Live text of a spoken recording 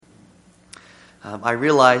I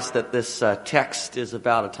realize that this text is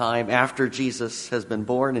about a time after Jesus has been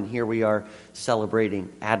born, and here we are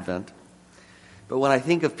celebrating Advent. But when I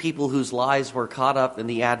think of people whose lives were caught up in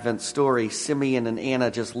the Advent story, Simeon and Anna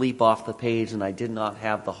just leap off the page, and I did not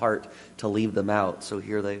have the heart to leave them out, so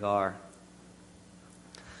here they are.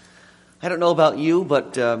 I don't know about you,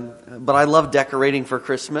 but I love decorating for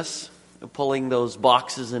Christmas. Pulling those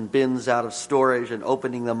boxes and bins out of storage and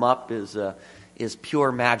opening them up is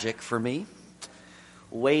pure magic for me.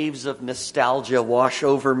 Waves of nostalgia wash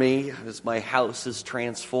over me as my house is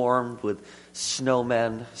transformed with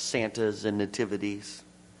snowmen, Santas, and nativities.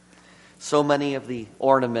 So many of the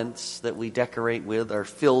ornaments that we decorate with are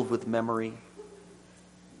filled with memory.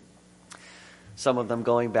 Some of them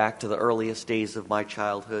going back to the earliest days of my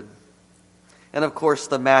childhood. And of course,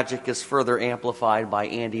 the magic is further amplified by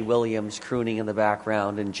Andy Williams crooning in the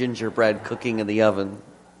background and gingerbread cooking in the oven.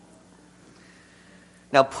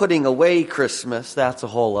 Now, putting away Christmas, that's a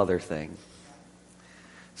whole other thing.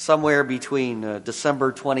 Somewhere between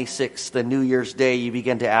December 26th and New Year's Day, you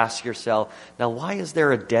begin to ask yourself, now why is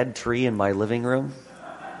there a dead tree in my living room?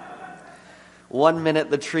 One minute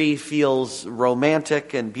the tree feels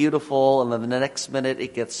romantic and beautiful, and then the next minute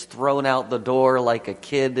it gets thrown out the door like a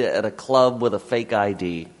kid at a club with a fake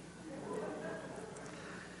ID.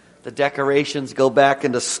 The decorations go back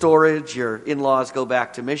into storage, your in-laws go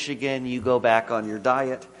back to Michigan, you go back on your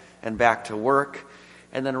diet and back to work,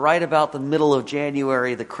 and then right about the middle of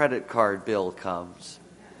January, the credit card bill comes.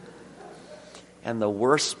 And the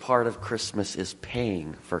worst part of Christmas is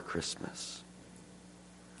paying for Christmas.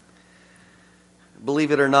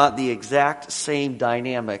 Believe it or not, the exact same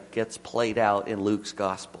dynamic gets played out in Luke's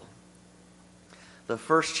gospel. The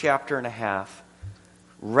first chapter and a half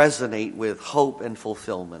resonate with hope and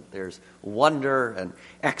fulfillment. There's wonder and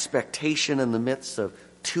expectation in the midst of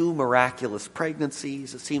two miraculous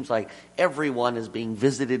pregnancies. It seems like everyone is being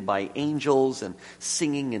visited by angels and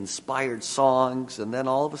singing inspired songs. And then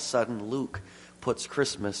all of a sudden, Luke puts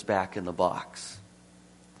Christmas back in the box.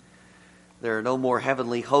 There are no more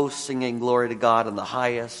heavenly hosts singing glory to God in the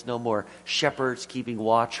highest. No more shepherds keeping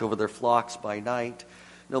watch over their flocks by night.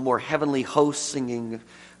 No more heavenly hosts singing.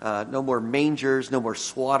 No more mangers. No more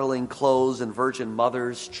swaddling clothes and virgin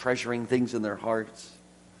mothers treasuring things in their hearts.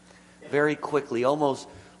 Very quickly, almost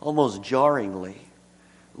jarringly,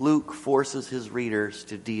 Luke forces his readers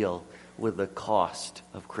to deal with the cost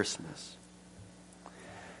of Christmas.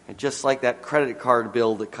 And just like that credit card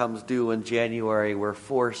bill that comes due in January, we're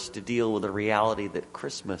forced to deal with the reality that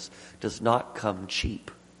Christmas does not come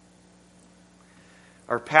cheap.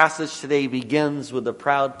 Our passage today begins with the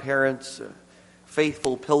proud parents'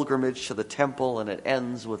 faithful pilgrimage to the temple, and it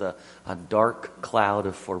ends with a dark cloud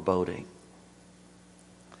of foreboding.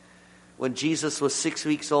 When Jesus was 6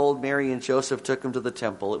 weeks old, Mary and Joseph took him to the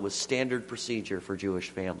temple. It was standard procedure for Jewish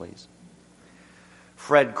families.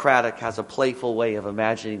 Fred Craddock has a playful way of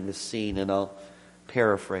imagining this scene, and I'll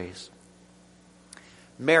paraphrase.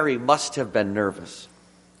 Mary must have been nervous,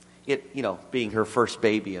 being her first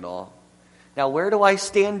baby and all. Now, where do I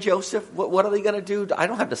stand, Joseph? What are they going to do? I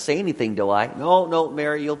don't have to say anything, do I? No,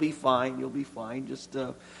 Mary, you'll be fine. You'll be fine. Just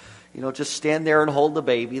stand there and hold the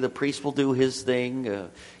baby. The priest will do his thing.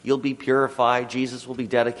 You'll be purified. Jesus will be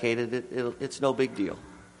dedicated. It's no big deal.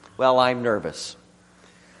 Well, I'm nervous.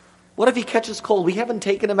 What if he catches cold? We haven't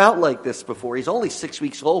taken him out like this before. He's only 6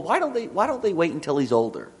 weeks old. Why don't they wait until he's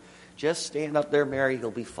older? Just stand up there, Mary. He'll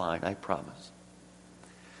be fine. I promise.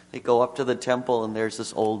 They go up to the temple, and there's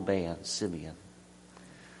this old man, Simeon.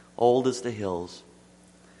 Old as the hills.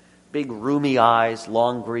 Big roomy eyes,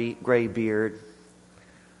 long gray beard.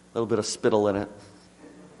 A little bit of spittle in it.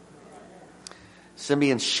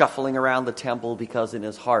 Simeon's shuffling around the temple because in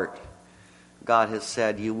his heart, God has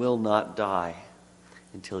said, you will not die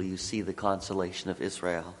until you see the consolation of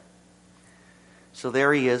Israel. So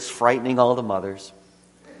there he is, frightening all the mothers.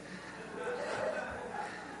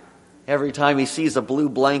 Every time he sees a blue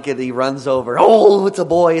blanket, he runs over. Oh, it's a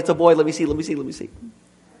boy. Let me see.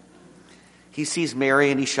 He sees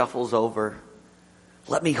Mary and he shuffles over.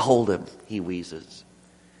 Let me hold him, he wheezes.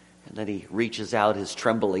 And then he reaches out his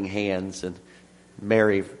trembling hands, and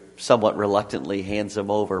Mary somewhat reluctantly hands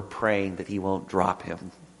him over, praying that he won't drop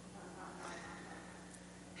him.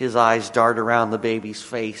 His eyes dart around the baby's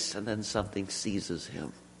face, and then something seizes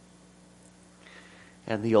him.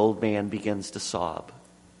 And the old man begins to sob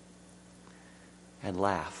and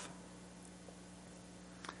laugh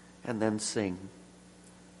and then sing.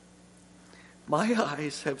 My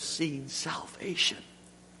eyes have seen salvation.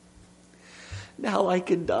 Now I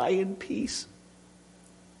can die in peace.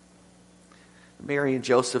 Mary and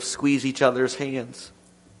Joseph squeeze each other's hands.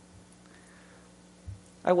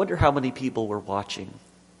 I wonder how many people were watching.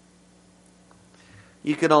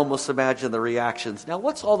 You can almost imagine the reactions. Now,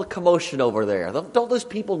 what's all the commotion over there? Don't those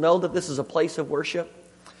people know that this is a place of worship?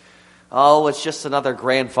 Oh, it's just another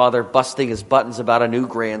grandfather busting his buttons about a new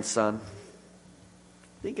grandson.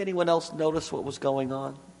 Think anyone else notice what was going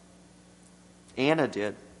on? Anna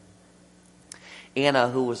did. Anna,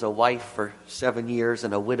 who was a wife for 7 years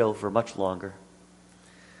and a widow for much longer.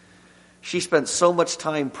 She spent so much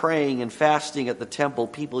time praying and fasting at the temple,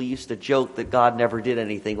 people used to joke that God never did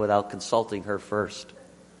anything without consulting her first.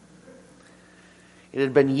 It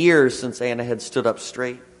had been years since Anna had stood up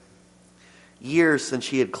straight. Years since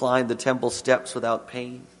she had climbed the temple steps without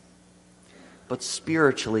pain. But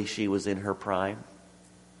spiritually, she was in her prime.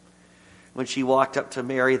 When she walked up to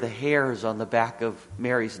Mary, the hairs on the back of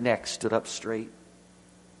Mary's neck stood up straight.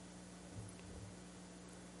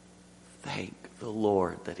 Thank the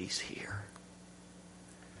Lord that he's here.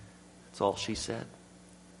 That's all she said.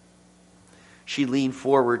 She leaned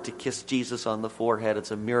forward to kiss Jesus on the forehead.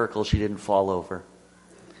 It's a miracle she didn't fall over.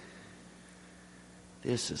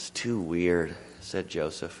 This is too weird, said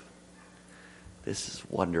Joseph. This is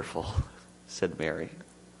wonderful, said Mary.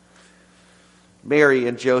 Mary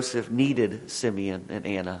and Joseph needed Simeon and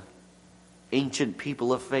Anna, ancient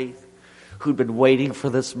people of faith who'd been waiting for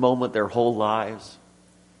this moment their whole lives.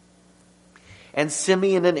 And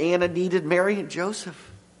Simeon and Anna needed Mary and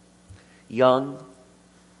Joseph, young,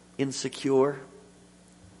 insecure,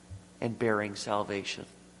 and bearing salvation.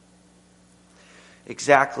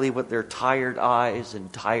 Exactly what their tired eyes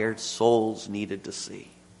and tired souls needed to see.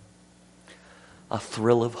 A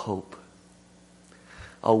thrill of hope.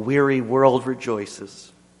 A weary world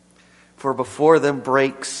rejoices, for before them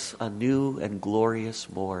breaks a new and glorious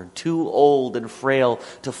morn. Too old and frail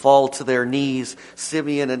to fall to their knees,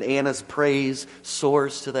 Simeon and Anna's praise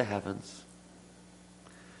soars to the heavens.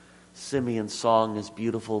 Simeon's song is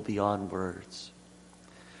beautiful beyond words.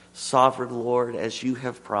 Sovereign Lord, as you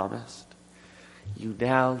have promised, you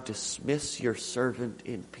now dismiss your servant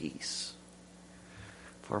in peace,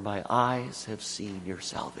 for my eyes have seen your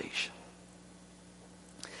salvation.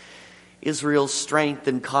 Israel's strength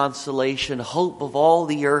and consolation, hope of all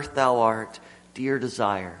the earth thou art, dear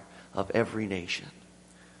desire of every nation,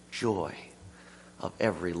 joy of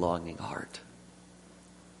every longing heart.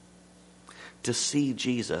 To see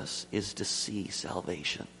Jesus is to see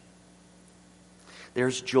salvation.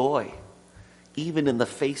 There's joy, even in the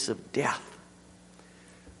face of death,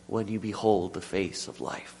 when you behold the face of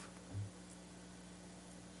life.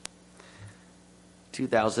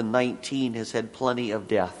 2019 has had plenty of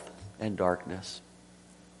death and darkness.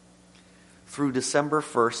 Through December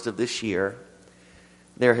 1st of this year,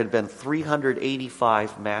 there had been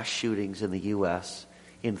 385 mass shootings in the U.S.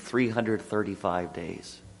 in 335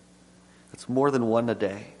 days. That's more than one a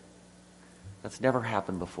day. That's never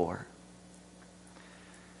happened before.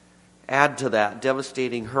 Add to that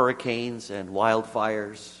devastating hurricanes and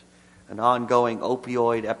wildfires, an ongoing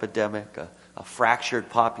opioid epidemic, a fractured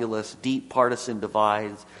populace, deep partisan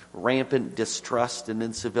divides, rampant distrust and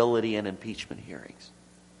incivility, and impeachment hearings.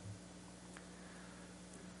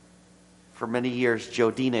 For many years,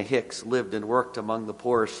 Jodina Hicks lived and worked among the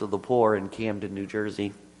poorest of the poor in Camden, New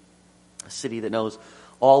Jersey, a city that knows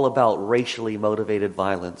all about racially motivated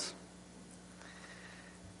violence.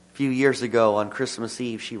 A few years ago, on Christmas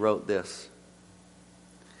Eve, she wrote this: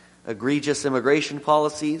 egregious immigration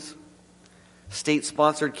policies,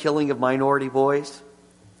 state-sponsored killing of minority boys,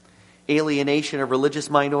 alienation of religious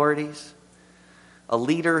minorities, a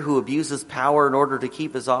leader who abuses power in order to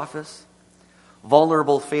keep his office,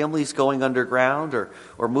 vulnerable families going underground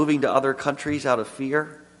or moving to other countries out of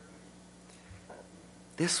fear.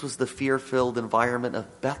 This was the fear-filled environment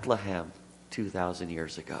of Bethlehem 2,000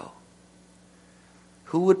 years ago.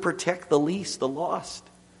 Who would protect the least, the lost,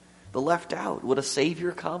 the left out? Would a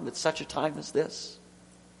Savior come at such a time as this?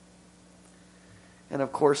 And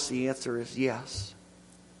of course the answer is yes.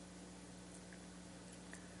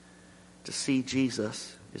 To see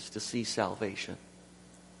Jesus is to see salvation.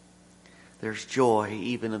 There's joy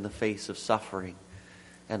even in the face of suffering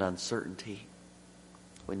and uncertainty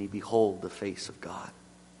when you behold the face of God.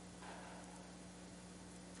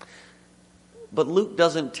 But Luke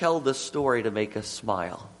doesn't tell this story to make us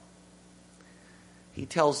smile. He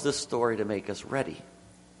tells this story to make us ready.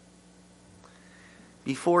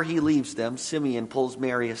 Before he leaves them, Simeon pulls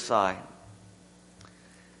Mary aside,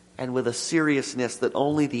 and with a seriousness that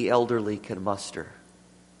only the elderly can muster,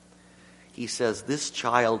 he says, this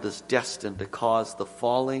child is destined to cause the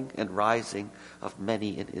falling and rising of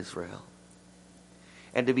many in Israel,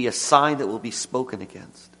 and to be a sign that will be spoken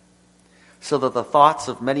against, so that the thoughts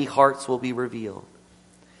of many hearts will be revealed,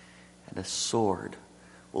 and a sword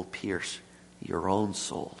will pierce your own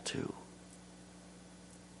soul too.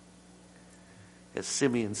 As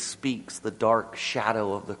Simeon speaks, the dark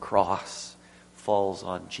shadow of the cross falls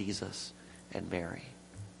on Jesus and Mary.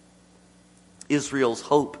 Israel's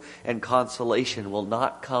hope and consolation will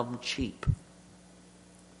not come cheap.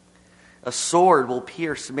 A sword will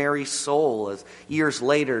pierce Mary's soul as years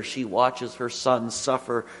later she watches her son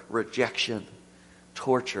suffer rejection,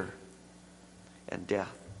 torture, and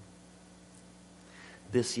death.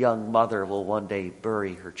 This young mother will one day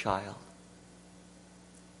bury her child.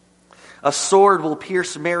 A sword will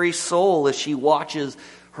pierce Mary's soul as she watches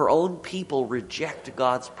her own people reject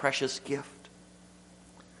God's precious gift.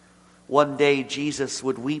 One day Jesus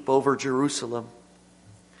would weep over Jerusalem,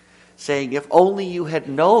 saying, "If only you had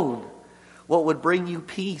known what would bring you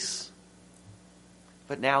peace.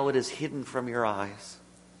 But now it is hidden from your eyes,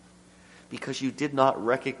 because you did not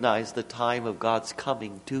recognize the time of God's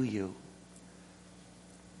coming to you."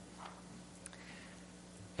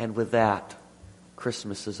 And with that,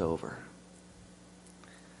 Christmas is over.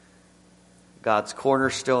 God's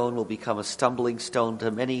cornerstone will become a stumbling stone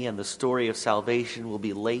to many, and the story of salvation will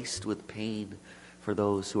be laced with pain for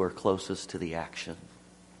those who are closest to the action.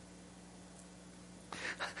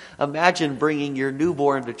 Imagine bringing your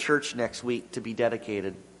newborn to church next week to be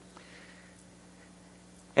dedicated.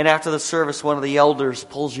 And after the service, one of the elders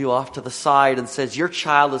pulls you off to the side and says, "Your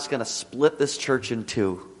child is going to split this church in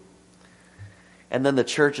two. And then the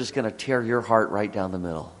church is going to tear your heart right down the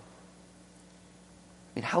middle."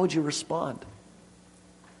 I mean, how would you respond?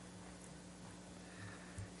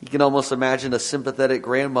 You can almost imagine a sympathetic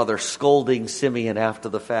grandmother scolding Simeon after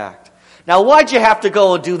the fact. "Now, why'd you have to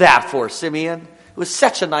go and do that for, Simeon? It was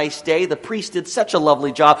such a nice day. The priest did such a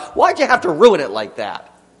lovely job. Why'd you have to ruin it like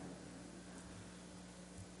that?"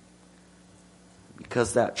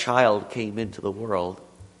 Because that child came into the world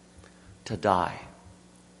to die,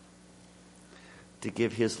 to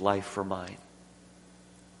give his life for mine.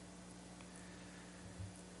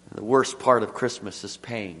 And the worst part of Christmas is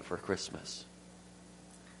paying for Christmas.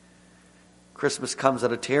 Christmas comes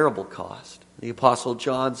at a terrible cost. The Apostle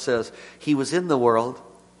John says, "He was in the world,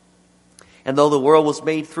 and though the world was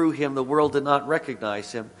made through him, the world did not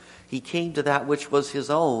recognize him. He came to that which was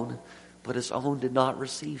his own, but his own did not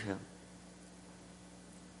receive him."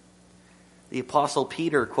 The Apostle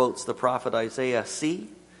Peter quotes the prophet Isaiah,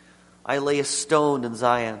 "See, I lay a stone in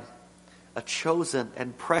Zion, a chosen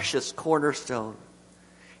and precious cornerstone,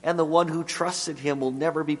 and the one who trusts in him will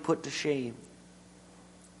never be put to shame.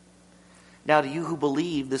 Now to you who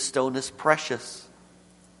believe, this stone is precious.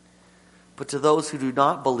 But to those who do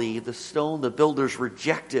not believe, the stone the builders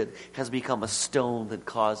rejected has become a stone that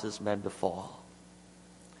causes men to fall."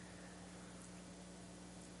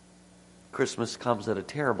 Christmas comes at a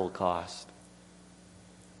terrible cost.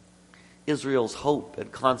 Israel's hope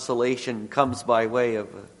and consolation comes by way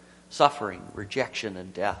of suffering, rejection,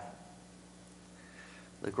 and death.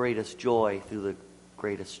 The greatest joy through the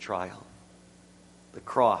greatest trial. The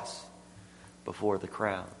cross before the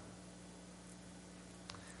crown.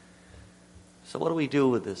 So what do we do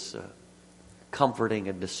with this comforting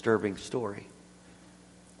and disturbing story?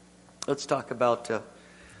 Let's talk about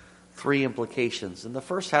three implications. And the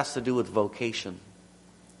first has to do with vocation.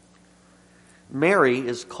 Mary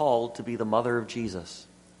is called to be the mother of Jesus.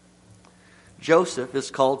 Joseph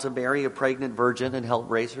is called to marry a pregnant virgin and help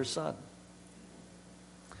raise her son.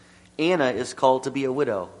 Anna is called to be a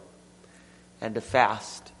widow and to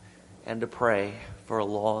fast and to pray for a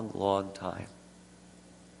long, long time.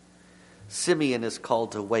 Simeon is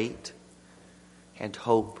called to wait and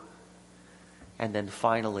hope, and then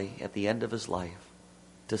finally, at the end of his life,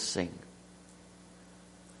 to sing.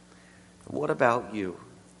 What about you?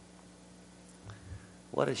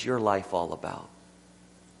 What is your life all about?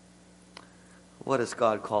 What is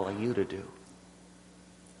God calling you to do?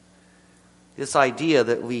 This idea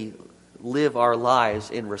that we live our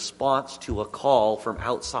lives in response to a call from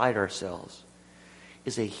outside ourselves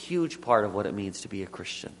is a huge part of what it means to be a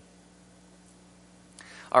Christian.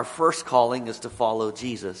 Our first calling is to follow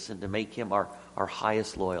Jesus and to make him our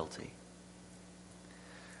highest loyalty.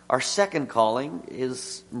 Our second calling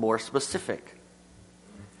is more specific,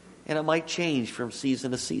 and it might change from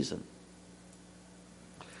season to season.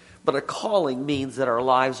 But a calling means that our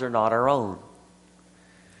lives are not our own.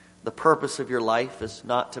 The purpose of your life is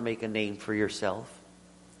not to make a name for yourself.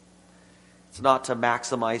 It's not to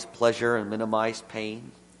maximize pleasure and minimize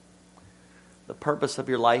pain. The purpose of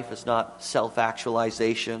your life is not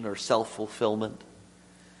self-actualization or self-fulfillment,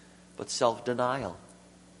 but self-denial.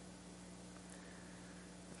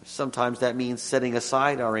 Sometimes that means setting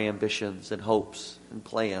aside our ambitions and hopes and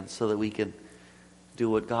plans so that we can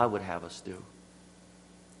do what God would have us do.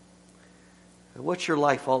 What's your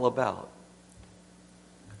life all about?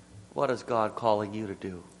 What is God calling you to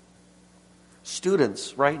do?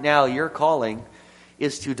 Students, right now your calling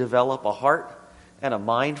is to develop a heart and a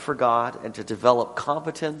mind for God and to develop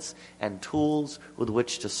competence and tools with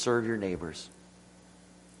which to serve your neighbors.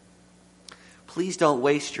 Please don't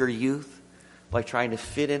waste your youth by trying to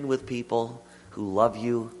fit in with people who love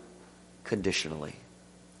you conditionally.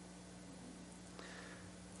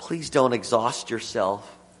 Please don't exhaust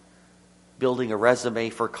yourself building a resume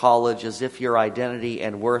for college as if your identity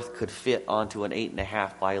and worth could fit onto an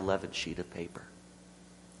 8.5 by 11 sheet of paper.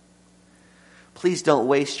 Please don't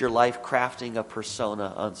waste your life crafting a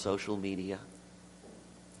persona on social media.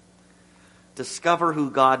 Discover who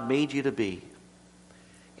God made you to be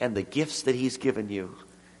and the gifts that He's given you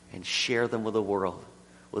and share them with the world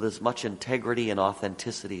with as much integrity and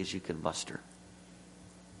authenticity as you can muster.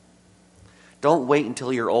 Don't wait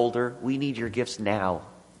until you're older. We need your gifts now.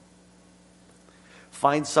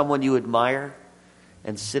 Find someone you admire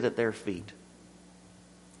and sit at their feet.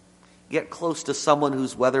 Get close to someone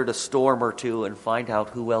who's weathered a storm or two and find out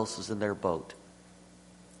who else is in their boat.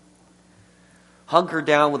 Hunker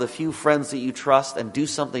down with a few friends that you trust and do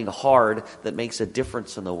something hard that makes a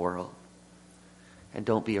difference in the world. And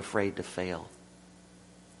don't be afraid to fail.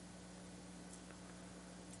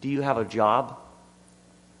 Do you have a job?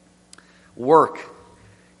 Work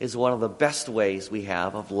is one of the best ways we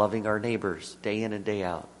have of loving our neighbors day in and day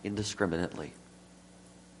out, indiscriminately.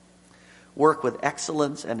 Work with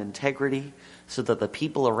excellence and integrity so that the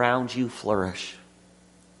people around you flourish.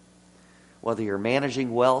 Whether you're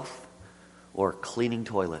managing wealth or cleaning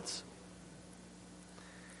toilets.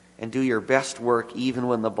 And do your best work even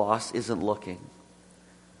when the boss isn't looking,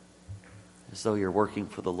 as though you're working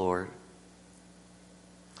for the Lord.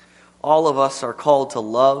 All of us are called to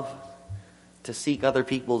love, to seek other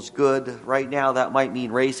people's good. Right now, that might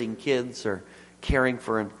mean raising kids or caring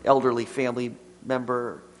for an elderly family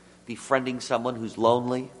member, befriending someone who's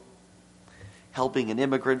lonely, helping an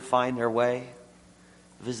immigrant find their way,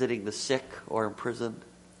 visiting the sick or imprisoned.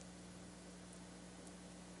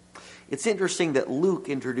 It's interesting that Luke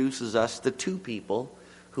introduces us to two people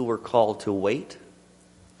who were called to wait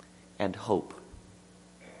and hope.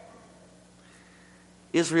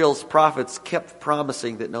 Israel's prophets kept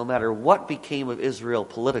promising that no matter what became of Israel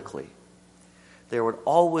politically, there would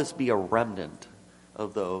always be a remnant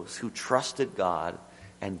of those who trusted God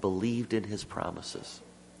and believed in His promises.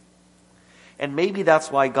 And maybe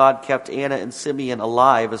that's why God kept Anna and Simeon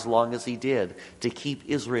alive as long as He did, to keep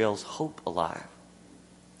Israel's hope alive.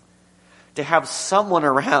 To have someone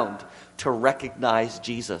around to recognize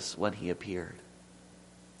Jesus when He appeared.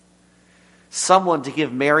 Someone to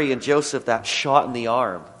give Mary and Joseph that shot in the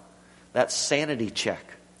arm, that sanity check.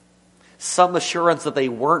 Some assurance that they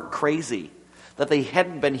weren't crazy, that they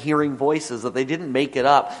hadn't been hearing voices, that they didn't make it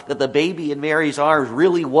up, that the baby in Mary's arms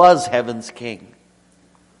really was heaven's king.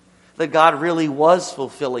 That God really was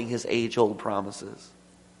fulfilling His age-old promises.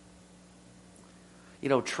 You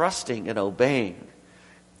know, trusting and obeying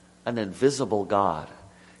an invisible God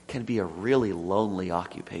can be a really lonely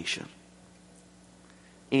occupation.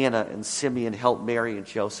 Anna and Simeon helped Mary and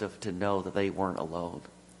Joseph to know that they weren't alone.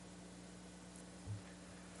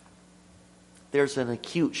 There's an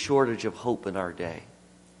acute shortage of hope in our day.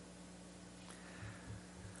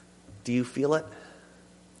 Do you feel it?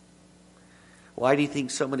 Why do you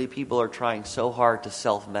think so many people are trying so hard to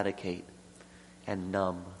self-medicate and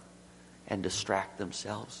numb and distract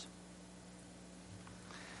themselves?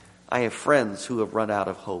 I have friends who have run out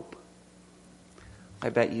of hope.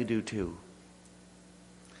 I bet you do too.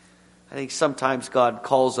 I think sometimes God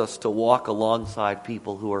calls us to walk alongside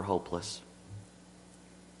people who are hopeless.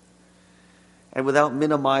 And without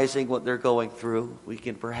minimizing what they're going through, we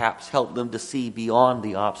can perhaps help them to see beyond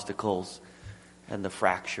the obstacles and the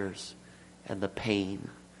fractures and the pain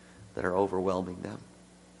that are overwhelming them.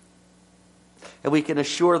 And we can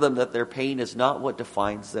assure them that their pain is not what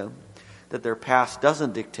defines them, that their past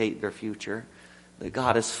doesn't dictate their future, that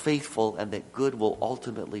God is faithful and that good will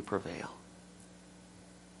ultimately prevail.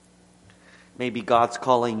 Maybe God's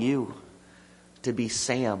calling you to be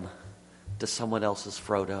Sam to someone else's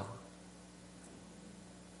Frodo.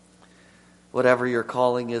 Whatever your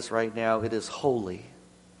calling is right now, it is holy,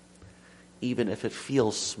 even if it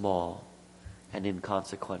feels small and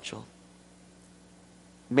inconsequential.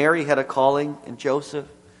 Mary had a calling, and Joseph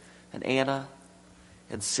and Anna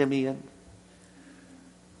and Simeon.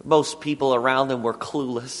 Most people around them were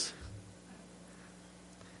clueless.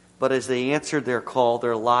 But as they answered their call,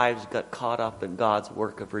 their lives got caught up in God's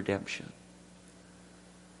work of redemption.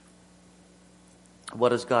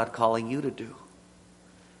 What is God calling you to do?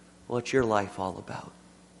 What's your life all about?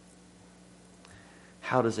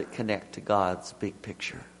 how does it connect to God's big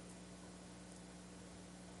picture?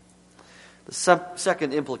 The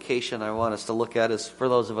second implication I want us to look at is for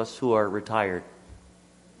those of us who are retired.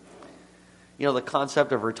 You know, the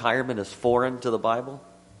concept of retirement is foreign to the Bible.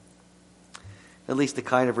 At least the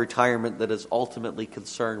kind of retirement that is ultimately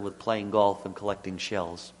concerned with playing golf and collecting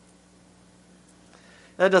shells.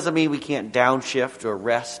 That doesn't mean we can't downshift or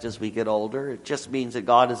rest as we get older. It just means that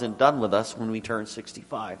God isn't done with us when we turn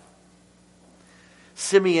 65.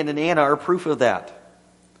 Simeon and Anna are proof of that.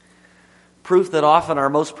 Proof that often our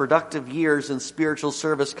most productive years in spiritual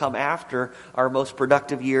service come after our most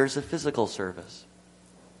productive years of physical service.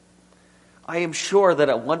 I am sure that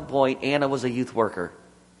at one point Anna was a youth worker.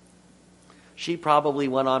 She probably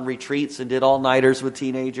went on retreats and did all-nighters with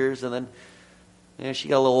teenagers, and then she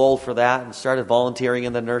got a little old for that and started volunteering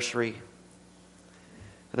in the nursery.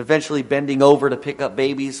 And eventually bending over to pick up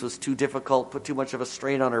babies was too difficult, put too much of a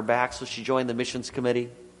strain on her back, so she joined the missions committee.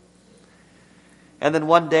 And then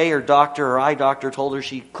one day her eye doctor told her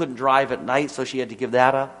she couldn't drive at night, so she had to give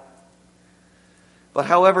that up. But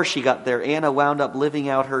however she got there, Anna wound up living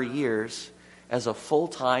out her years as a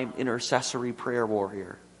full-time intercessory prayer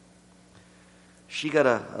warrior. She got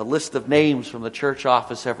a list of names from the church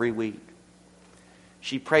office every week.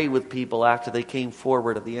 She prayed with people after they came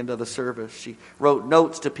forward at the end of the service. She wrote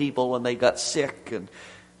notes to people when they got sick, and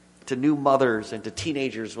to new mothers and to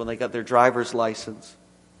teenagers when they got their driver's license.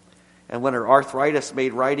 And when her arthritis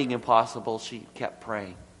made writing impossible, she kept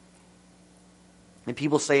praying. And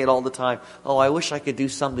people say it all the time, "Oh, I wish I could do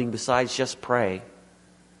something besides just pray."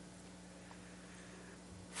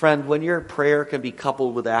 Friend, when your prayer can be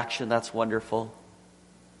coupled with action, that's wonderful.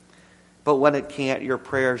 But when it can't, your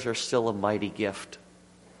prayers are still a mighty gift,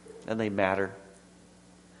 and they matter.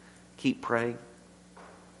 Keep praying.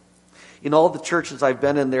 In all the churches I've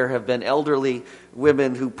been in, there have been elderly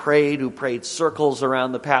women who prayed circles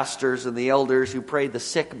around the pastors and the elders, who prayed the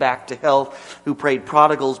sick back to health, who prayed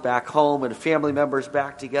prodigals back home and family members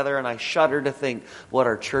back together. And I shudder to think what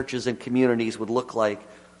our churches and communities would look like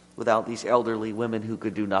without these elderly women who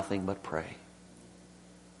could do nothing but pray.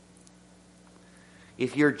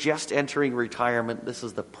 If you're just entering retirement, this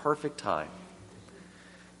is the perfect time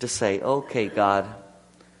to say, "Okay, God,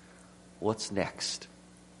 what's next?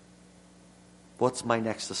 What's my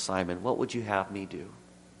next assignment? What would you have me do?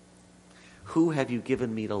 Who have you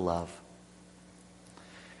given me to love?"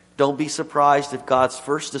 Don't be surprised if God's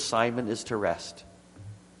first assignment is to rest.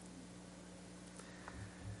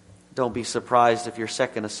 Don't be surprised if your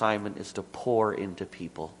second assignment is to pour into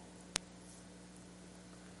people.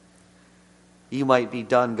 You might be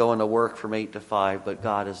done going to work from 8 to 5, but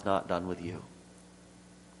God is not done with you.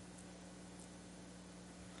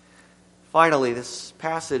 Finally, this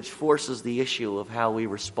passage forces the issue of how we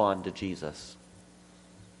respond to Jesus.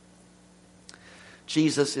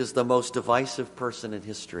 Jesus is the most divisive person in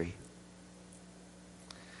history.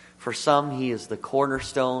 For some, he is the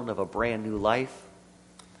cornerstone of a brand new life.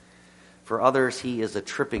 For others, he is a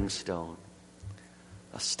tripping stone,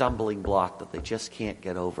 a stumbling block that they just can't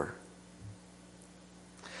get over.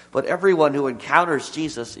 But everyone who encounters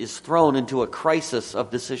Jesus is thrown into a crisis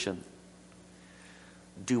of decision.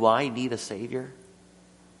 Do I need a Savior?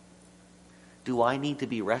 Do I need to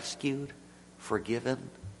be rescued,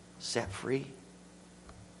 forgiven, set free?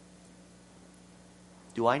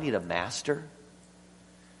 Do I need a master?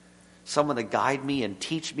 Someone to guide me and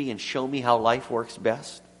teach me and show me how life works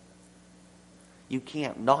best? You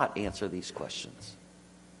can't not answer these questions.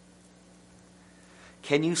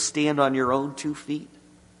 Can you stand on your own 2 feet?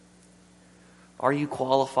 Are you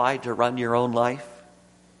qualified to run your own life?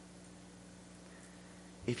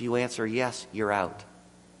 If you answer yes, you're out.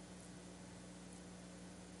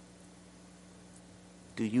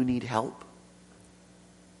 Do you need help?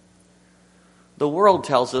 The world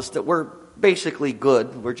tells us that we're basically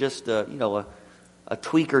good. We're just a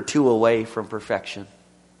tweak or two away from perfection.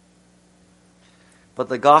 But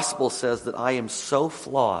the gospel says that I am so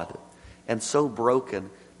flawed and so broken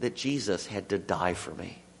that Jesus had to die for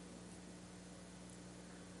me.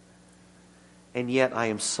 And yet I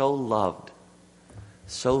am so loved,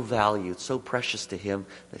 so valued, so precious to him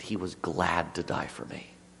that he was glad to die for me.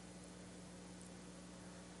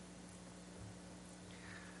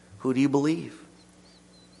 Who do you believe?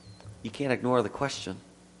 You can't ignore the question.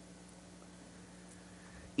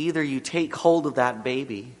 Either you take hold of that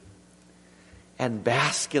baby and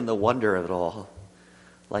bask in the wonder of it all,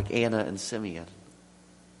 like Anna and Simeon,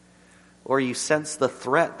 or you sense the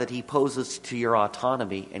threat that he poses to your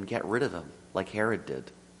autonomy and get rid of him, like Herod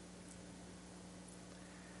did.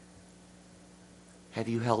 Have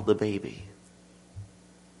you held the baby?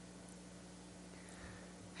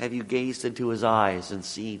 Have you gazed into his eyes and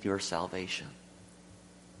seen your salvation?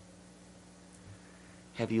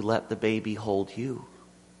 Have you let the baby hold you?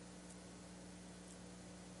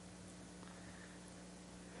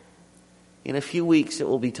 In a few weeks, it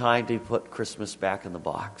will be time to put Christmas back in the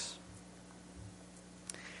box.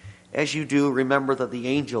 As you do, remember that the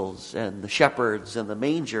angels and the shepherds and the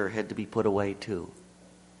manger had to be put away too.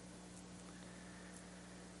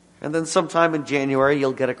 And then sometime in January,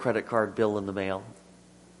 you'll get a credit card bill in the mail.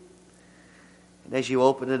 And as you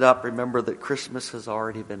open it up, remember that Christmas has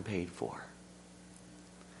already been paid for.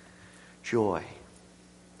 Joy,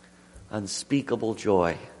 unspeakable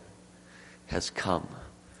joy, has come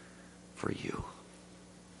for you.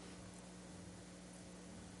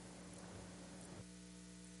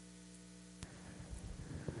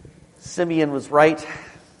 Simeon was right.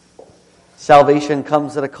 Salvation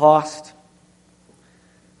comes at a cost.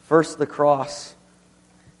 First the cross,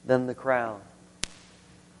 then the crown.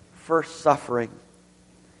 First suffering,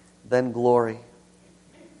 then glory.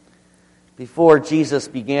 Before Jesus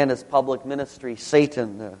began his public ministry,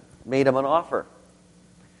 Satan made him an offer.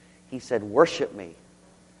 He said, "Worship me,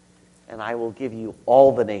 and I will give you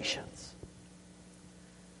all the nations."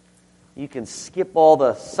 You can skip all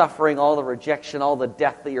the suffering, all the rejection, all the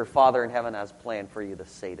death that your Father in heaven has planned for you, the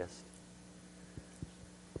sadist.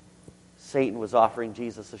 Satan was offering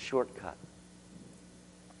Jesus a shortcut,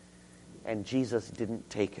 and Jesus didn't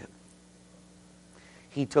take it.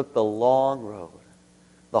 He took the long road,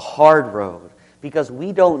 the hard road, because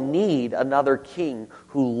we don't need another king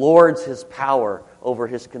who lords his power over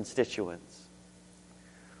his constituents.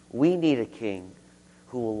 We need a king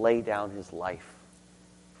who will lay down his life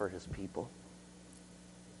for his people.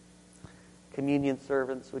 Communion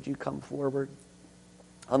servants, would you come forward?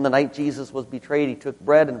 On the night Jesus was betrayed, he took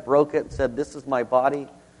bread and broke it and said, "This is my body,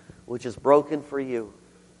 which is broken for you."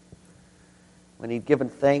 When he'd given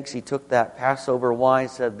thanks, he took that Passover wine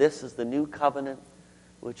and said, "This is the new covenant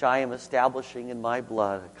which I am establishing in my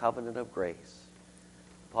blood, a covenant of grace."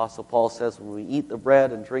 Apostle Paul says, when we eat the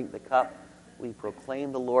bread and drink the cup, we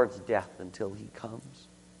proclaim the Lord's death until he comes.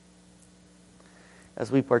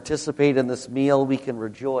 As we participate in this meal, we can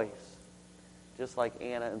rejoice, just like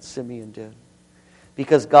Anna and Simeon did.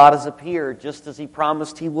 Because God has appeared just as he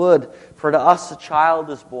promised he would. For to us a child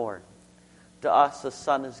is born, to us a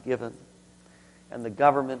son is given, and the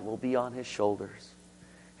government will be on his shoulders.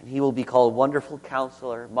 And he will be called Wonderful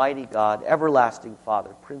Counselor, Mighty God, Everlasting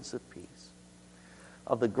Father, Prince of Peace.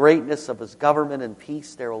 Of the greatness of his government and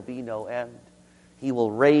peace there will be no end. He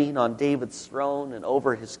will reign on David's throne and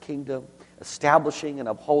over his kingdom, establishing and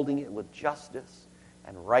upholding it with justice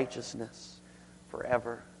and righteousness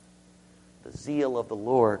forever. The zeal of the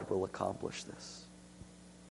Lord will accomplish this.